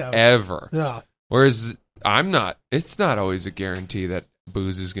don't think so. Ever. No. Whereas I'm not. It's not always a guarantee that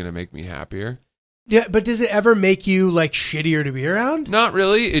booze is going to make me happier. Yeah, but does it ever make you like shittier to be around? Not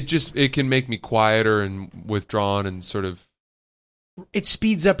really. It can make me quieter and withdrawn and sort of. It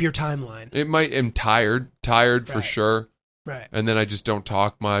speeds up your timeline. It might. I'm tired for sure. Right. And then I just don't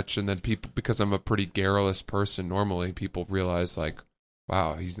talk much, and then people, because I'm a pretty garrulous person normally, people realize like,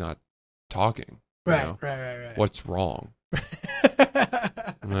 wow, he's not talking. Right. What's wrong?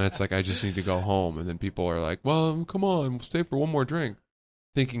 And then it's like, I just need to go home, and then people are like, well, come on, we'll stay for one more drink.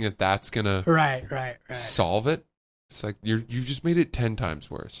 Thinking that that's gonna solve it. It's like you just made it 10 times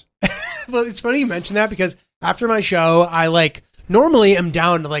worse. Well, it's funny you mention that, because after my show, I like normally am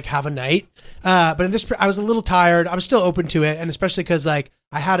down to like have a night, but in this, I was a little tired. I was still open to it, and especially because like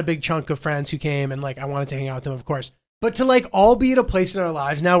I had a big chunk of friends who came, and like I wanted to hang out with them, of course. But to like all be at a place in our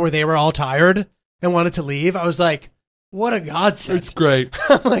lives now where they were all tired and wanted to leave, I was like, what a godsend. It's great.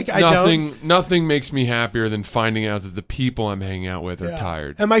 Like nothing makes me happier than finding out that the people I'm hanging out with are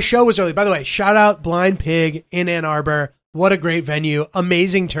tired. And my show was early. By the way, shout out Blind Pig in Ann Arbor. What a great venue.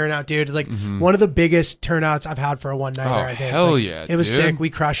 Amazing turnout, dude. Like one of the biggest turnouts I've had for a one-nighter, I think. Hell like, yeah, it was sick. We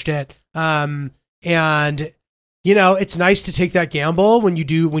crushed it. And you know, it's nice to take that gamble when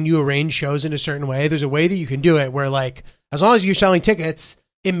you arrange shows in a certain way. There's a way that you can do it where like, as long as you're selling tickets,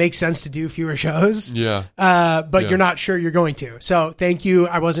 it makes sense to do fewer shows. Yeah. But you're not sure you're going to. So thank you.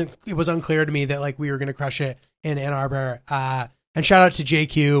 It was unclear to me that like we were going to crush it in Ann Arbor. And shout out to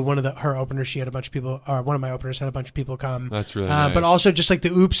JQ, her openers. She had a bunch of people, or one of my openers had a bunch of people come. That's really nice. But also just like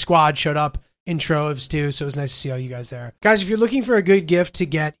the Oops squad showed up in troves too. So it was nice to see all you guys there. Guys, if you're looking for a good gift to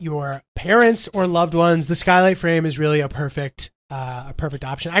get your parents or loved ones, the Skylight frame is really a perfect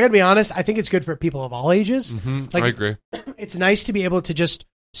option. I gotta be honest, I think it's good for people of all ages. I agree. It's nice to be able to just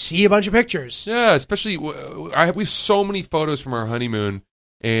see a bunch of pictures. Yeah, especially we have so many photos from our honeymoon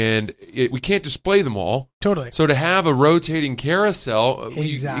and we can't display them all. Totally. So to have a rotating carousel,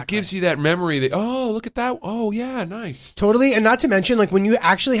 Exactly. it gives you that memory that, oh, look at that. Oh, yeah, nice. Totally. And not to mention, like, when you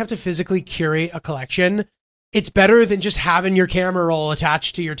actually have to physically curate a collection, it's better than just having your camera roll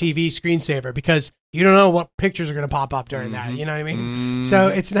attached to your TV screensaver, because you don't know what pictures are going to pop up during that. You know what I mean? So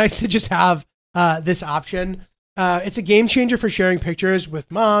it's nice to just have this option. It's a game changer for sharing pictures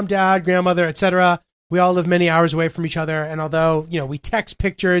with mom, dad, grandmother, etc. We all live many hours away from each other, and although, you know, we text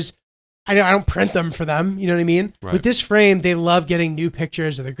pictures, I don't print them for them. You know what I mean? Right. With this frame, they love getting new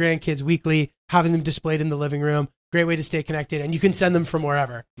pictures of their grandkids weekly, having them displayed in the living room. Great way to stay connected, and you can send them from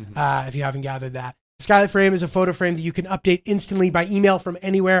wherever if you haven't gathered that. Skylight Frame is a photo frame that you can update instantly by email from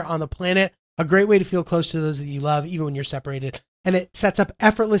anywhere on the planet. A great way to feel close to those that you love, even when you're separated. And it sets up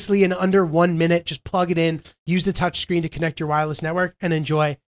effortlessly in under 1 minute. Just plug it in, use the touch screen to connect your wireless network, and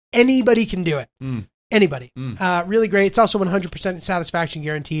enjoy. Anybody can do it. Anybody. Really great. It's also 100% satisfaction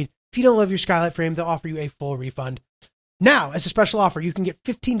guaranteed. If you don't love your Skylight Frame, they'll offer you a full refund. Now, as a special offer, you can get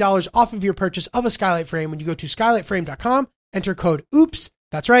 $15 off of your purchase of a Skylight Frame when you go to skylightframe.com, enter code OOPS.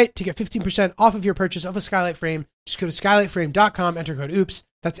 That's right. To get 15% off of your purchase of a Skylight Frame, just go to skylightframe.com, enter code OOPS.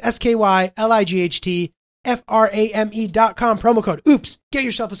 That's SKYLIGHTFRAME.com, promo code OOPS. Get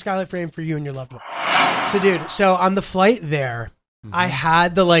yourself a Skylight Frame for you and your loved one. So, dude, on the flight there, I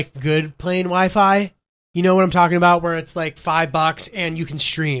had the, like, good plane Wi-Fi. You know what I'm talking about? Where it's like $5 and you can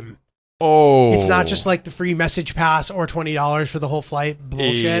stream. Oh. It's not just like the free message pass or $20 for the whole flight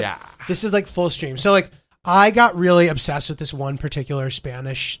bullshit. Yeah. This is like full stream. So, like, I got really obsessed with this one particular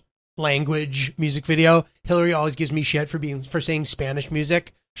Spanish language music video. Hillary always gives me shit for saying Spanish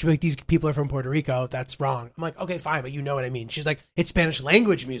music. She'll be like, these people are from Puerto Rico. That's wrong. I'm like, okay, fine, but you know what I mean. She's like, it's Spanish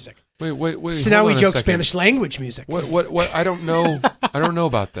language music. Wait. So now we joke Spanish language music. What? I don't know. I don't know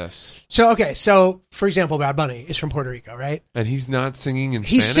about this. So, for example, Bad Bunny is from Puerto Rico, right? And he's not singing in Spanish?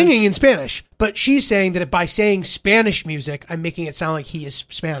 He's singing in Spanish, but she's saying that by saying Spanish music, I'm making it sound like he is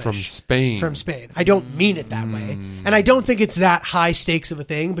Spanish. From Spain. From Spain. I don't mean it that way. And I don't think it's that high stakes of a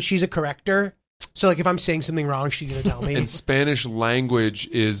thing, but she's a corrector. So, like, if I'm saying something wrong, she's going to tell me. And Spanish language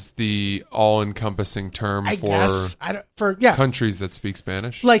is the all-encompassing term for countries that speak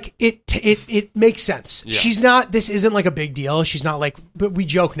Spanish? Like, it makes sense. Yeah. This isn't, like, a big deal. She's not, like, but we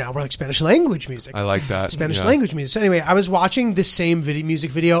joke now. We're like, Spanish language music. I like that. Spanish language music. So, anyway, I was watching this same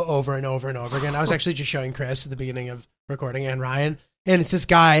music video over and over and over again. I was actually just showing Chris at the beginning of recording and Ryan. And it's this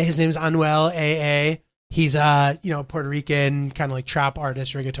guy. His name is Anuel AA. He's Puerto Rican, kind of like trap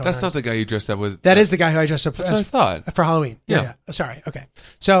artist, reggaeton. That's not the guy you dressed up with. That is the guy who I dressed up for Halloween. Yeah. Oh, sorry. Okay.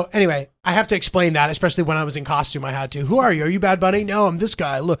 So anyway, I have to explain that, especially when I was in costume. I had to. Who are you? Are you Bad Bunny? No, I'm this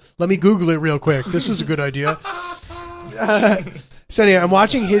guy. Look, let me Google it real quick. This was a good idea. So anyway, I'm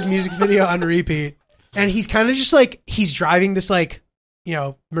watching his music video on repeat, and he's kind of just like, he's driving this like,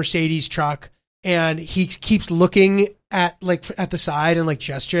 Mercedes truck, and he keeps looking at the side and like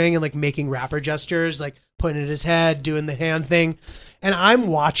gesturing and like making rapper gestures, like pointing at his head, doing the hand thing. And I'm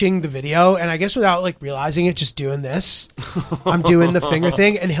watching the video, and I guess without like realizing it, just doing this. I'm doing the finger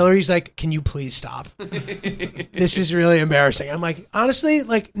thing, and Hillary's like, "Can you please stop? This is really embarrassing." I'm like, honestly,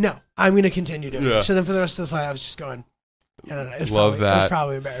 like, no, I'm going to continue doing it. So then for the rest of the flight, I was just going, I don't know. It was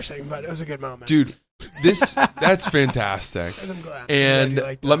probably embarrassing, but it was a good moment. Dude, that's fantastic. I'm glad. And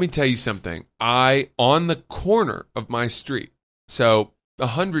Like let me tell you something. On the corner of my street, so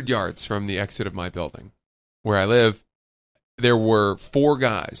 100 yards from the exit of my building where I live, there were 4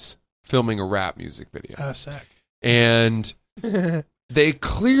 guys filming a rap music video. Oh, sick. And they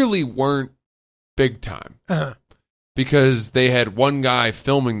clearly weren't big time because they had one guy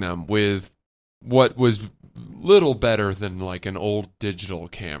filming them with what was little better than like an old digital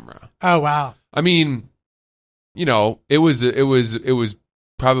camera. Oh, wow. I mean, it was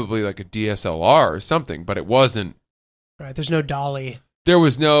probably like a DSLR or something, but it wasn't. Right. There's no dolly. There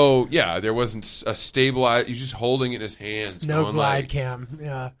wasn't a stabilized. He's just holding it in his hands. No glide cam.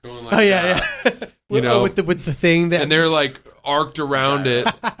 Yeah. Going like that. with the thing that. And they're like arced around it,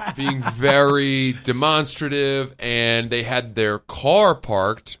 being very demonstrative, and they had their car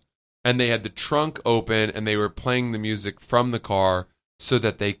parked, and they had the trunk open, and they were playing the music from the car so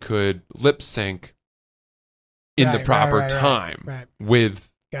that they could lip sync in the proper time with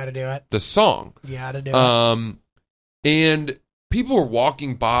Gotta do it. the song. Gotta do it. And people were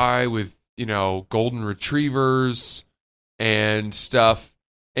walking by with, golden retrievers and stuff,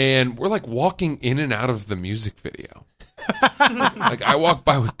 and we're like walking in and out of the music video. Like I walked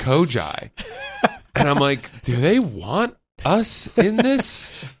by with Kojai, and I'm like, do they want us in this?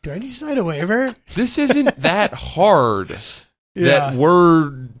 Do I need to sign a waiver? This isn't that hard that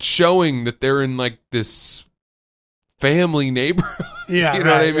we're showing that they're in like this family neighborhood. Yeah, you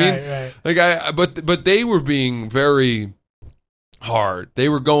know what I right, mean? right. But they were being very hard. They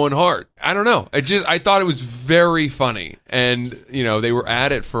were going hard. I don't know. I thought it was very funny, and they were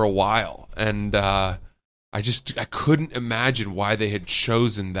at it for a while, and I couldn't imagine why they had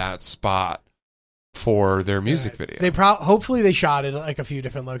chosen that spot for their music video. They hopefully they shot it at like a few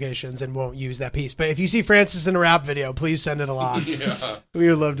different locations and won't use that piece. But if you see Francis in a rap video, please send it along. Yeah. We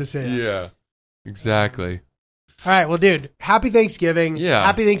would love to see it. Yeah, exactly. All right, well, dude, happy Thanksgiving. Yeah.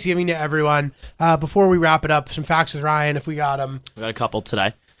 Happy Thanksgiving to everyone. Before we wrap it up, some facts with Ryan, if we got them. We got a couple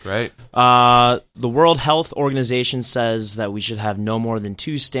today. Right. The World Health Organization says that we should have no more than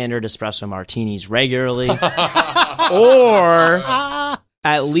 2 standard espresso martinis regularly, or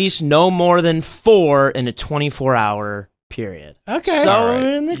at least no more than 4 in a 24-hour period. Okay. So right.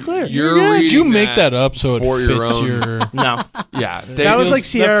 we're in the clear. You're Did you reading make that up so it for fits your own- your... No. Yeah. That was like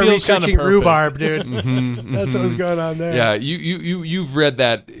Sierra feels kinda researching perfect. rhubarb, dude. Mhm, That's what was going on there. Yeah, you've read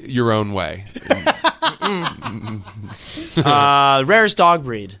that your own way. Rarest dog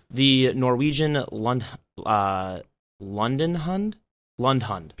breed, the Norwegian Lundhund. Hound.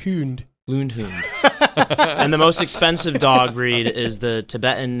 Lundhund. And the most expensive dog breed is the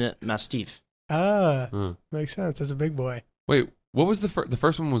Tibetan Mastiff. Ah, makes sense. That's a big boy. Wait, what was the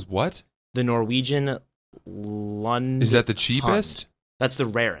first one? Was what? The Norwegian Lund. Is that the cheapest? That's the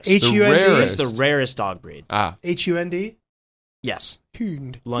rarest. Hund. rarest. It's the rarest dog breed. Ah, Hund. Yes.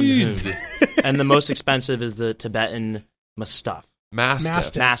 Hound. Lundhund. And the most expensive is the Tibetan Mastiff.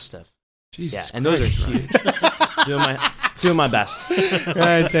 Mastiff. Mastiff. Jesus Yeah, and those are Christ, huge. Doing my best. All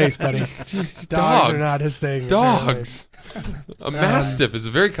right, thanks, buddy. Dogs are not his thing. Dogs. A Mastiff is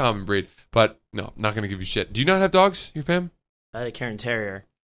a very common breed, but no, I'm not going to give you shit. Do you not have dogs, your fam? I had a Karen Terrier.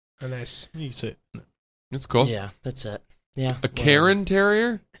 Oh, nice. You can say it. That's cool. Yeah, that's it. Yeah. A Karen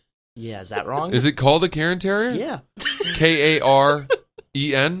Terrier? Yeah, is that wrong? Is it called a Karen Terrier? Yeah. Karen?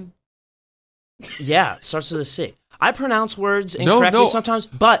 Yeah, it starts with a C. I pronounce words incorrectly No. sometimes,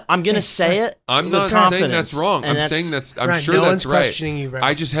 but I'm going to say it I'm with not confidence. saying that's wrong. And I'm saying that's. I'm Ryan, sure no that's one's right. questioning you, bro.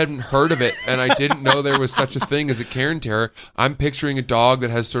 I just hadn't heard of it, and I didn't know there was such a thing as a Karen Terrier. I'm picturing a dog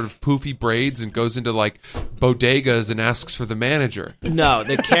that has sort of poofy braids and goes into like bodegas and asks for the manager. No,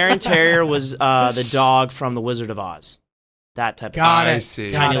 the Karen Terrier was the dog from The Wizard of Oz. That type Got of it. I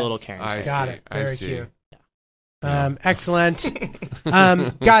see. tiny Got it. little Karen I Terrier. Got see. it. I Very see. cute. Excellent.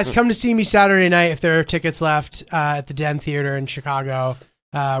 Guys, come to see me Saturday night if there are tickets left at the Den Theater in Chicago.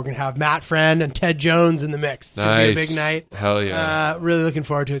 We're going to have Matt Friend and Ted Jones in the mix. It's going to be a big night. Hell yeah. Really looking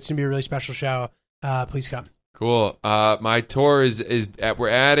forward to it. It's going to be a really special show. Please come. Cool. My tour is we're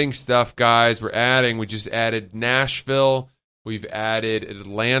adding stuff, guys. We just added Nashville. We've added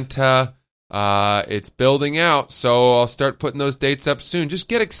Atlanta. It's building out, so I'll start putting those dates up soon. Just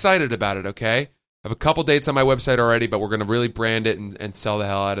get excited about it, okay? I have a couple dates on my website already, but we're going to really brand it and sell the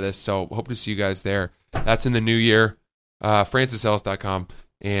hell out of this. So hope to see you guys there. That's in the new year. FrancisEllis.com.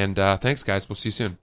 And thanks, guys. We'll see you soon.